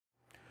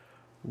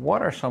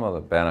What are some of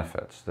the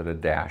benefits that a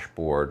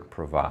dashboard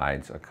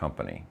provides a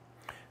company?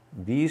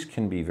 These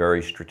can be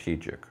very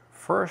strategic.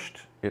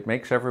 First, it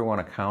makes everyone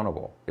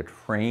accountable. It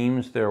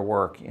frames their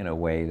work in a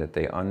way that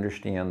they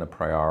understand the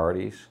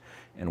priorities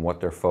and what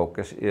their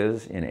focus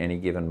is in any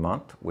given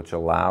month, which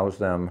allows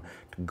them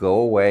to go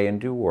away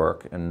and do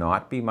work and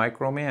not be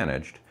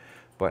micromanaged,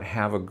 but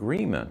have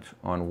agreement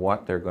on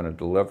what they're going to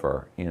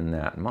deliver in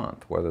that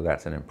month, whether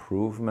that's an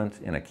improvement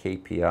in a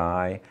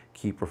KPI,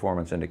 key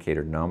performance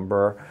indicator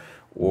number,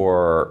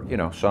 or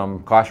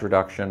some cost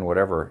reduction,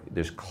 whatever.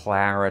 There's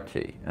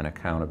clarity and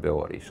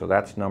accountability. So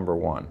that's number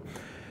one.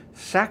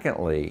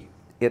 Secondly,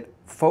 it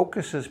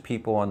focuses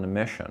people on the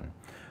mission.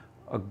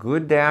 A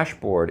good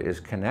dashboard is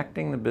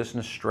connecting the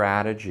business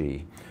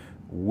strategy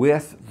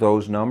with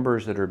those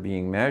numbers that are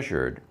being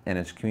measured, and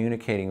it's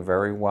communicating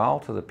very well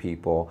to the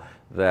people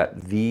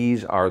that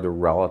these are the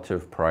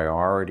relative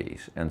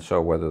priorities. And so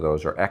whether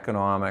those are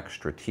economic,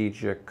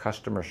 strategic,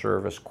 customer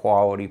service,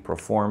 quality,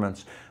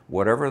 performance,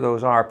 whatever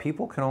those are,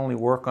 people can only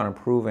work on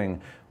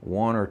improving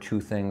one or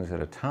two things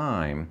at a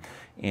time,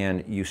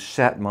 and you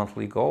set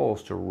monthly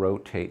goals to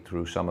rotate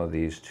through some of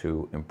these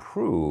to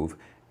improve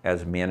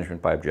as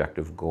management by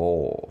objective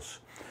goals.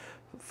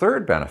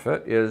 Third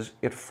benefit is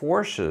it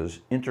forces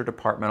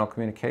interdepartmental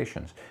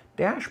communications.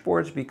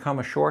 Dashboards become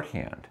a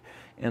shorthand,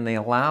 and they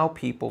allow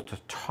people to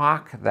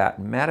talk that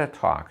meta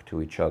talk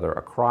to each other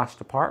across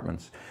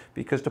departments,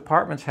 because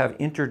departments have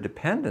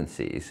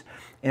interdependencies,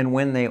 and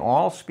when they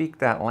all speak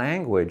that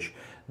language,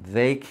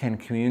 they can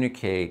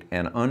communicate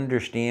and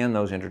understand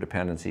those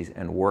interdependencies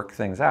and work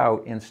things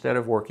out instead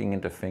of working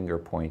into finger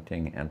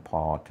pointing and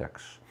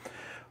politics.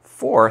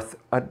 Fourth,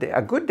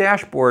 a good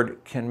dashboard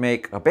can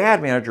make a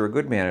bad manager a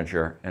good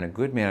manager and a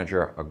good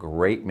manager a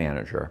great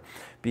manager,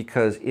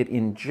 because it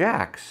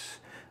injects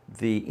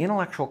the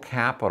intellectual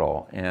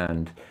capital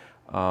and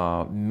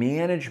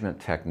management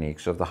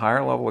techniques of the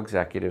higher level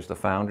executives, the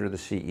founder, the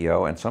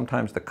CEO, and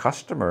sometimes the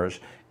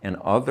customers and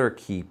other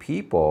key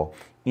people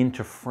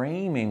into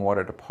framing what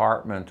a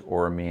department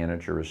or a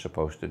manager is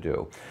supposed to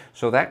do.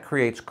 So that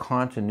creates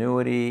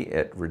continuity,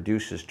 it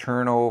reduces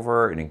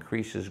turnover, it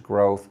increases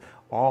growth,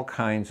 all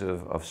kinds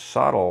of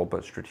subtle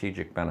but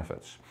strategic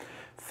benefits.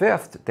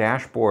 Fifth,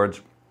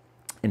 dashboards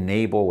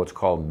enable what's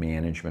called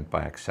management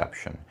by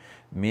exception.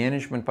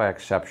 Management by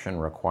exception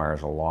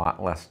requires a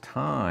lot less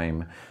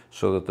time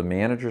so that the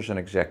managers and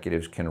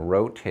executives can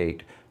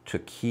rotate to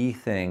key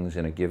things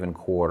in a given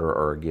quarter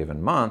or a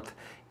given month,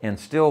 and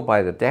still,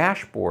 by the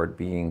dashboard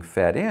being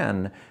fed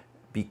in,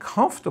 be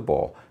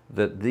comfortable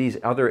that these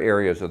other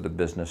areas of the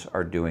business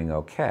are doing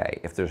okay.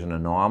 If there's an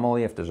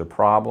anomaly, if there's a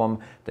problem,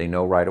 they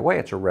know right away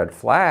it's a red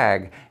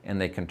flag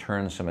and they can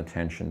turn some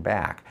attention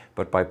back.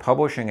 But by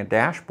publishing a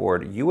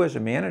dashboard, you as a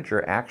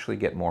manager actually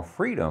get more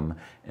freedom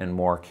and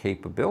more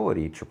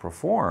capability to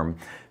perform,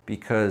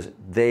 because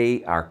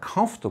they are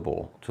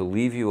comfortable to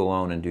leave you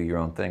alone and do your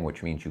own thing,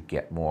 which means you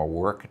get more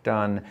work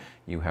done,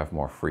 you have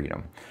more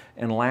freedom.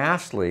 And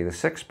lastly, the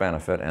sixth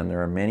benefit, and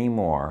there are many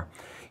more,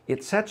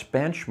 it sets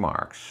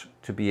benchmarks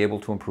to be able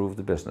to improve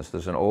the business.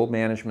 There's an old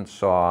management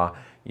saw,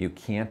 you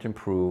can't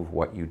improve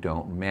what you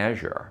don't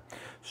measure.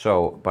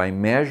 So by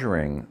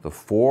measuring the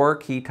 4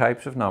 key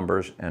types of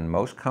numbers, and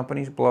most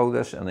companies blow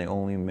this and they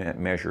only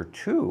measure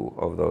 2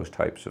 of those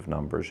types of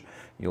numbers,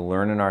 you'll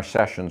learn in our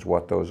sessions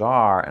what those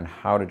are and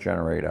how to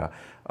generate a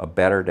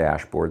better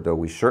dashboard, though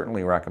we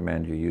certainly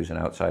recommend you use an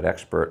outside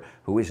expert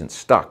who isn't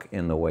stuck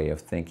in the way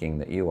of thinking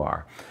that you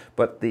are.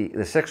 But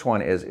the sixth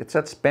one is it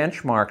sets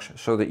benchmarks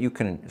so that you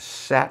can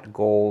set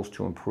goals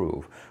to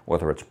improve,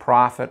 whether it's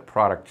profit,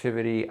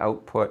 productivity,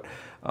 output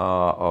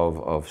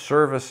of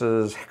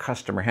services,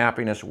 customer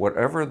happiness,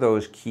 whatever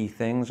those key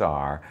things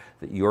are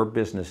that your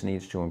business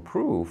needs to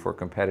improve for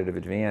competitive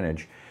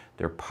advantage.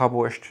 They're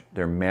published,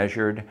 they're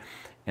measured,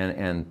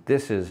 and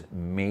this is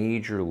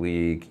major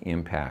league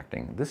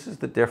impacting. This is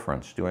the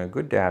difference. Doing a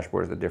good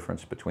dashboard is the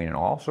difference between an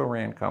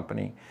also-ran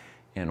company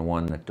and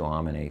one that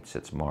dominates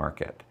its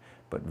market.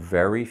 But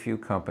very few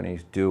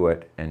companies do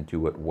it and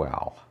do it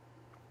well.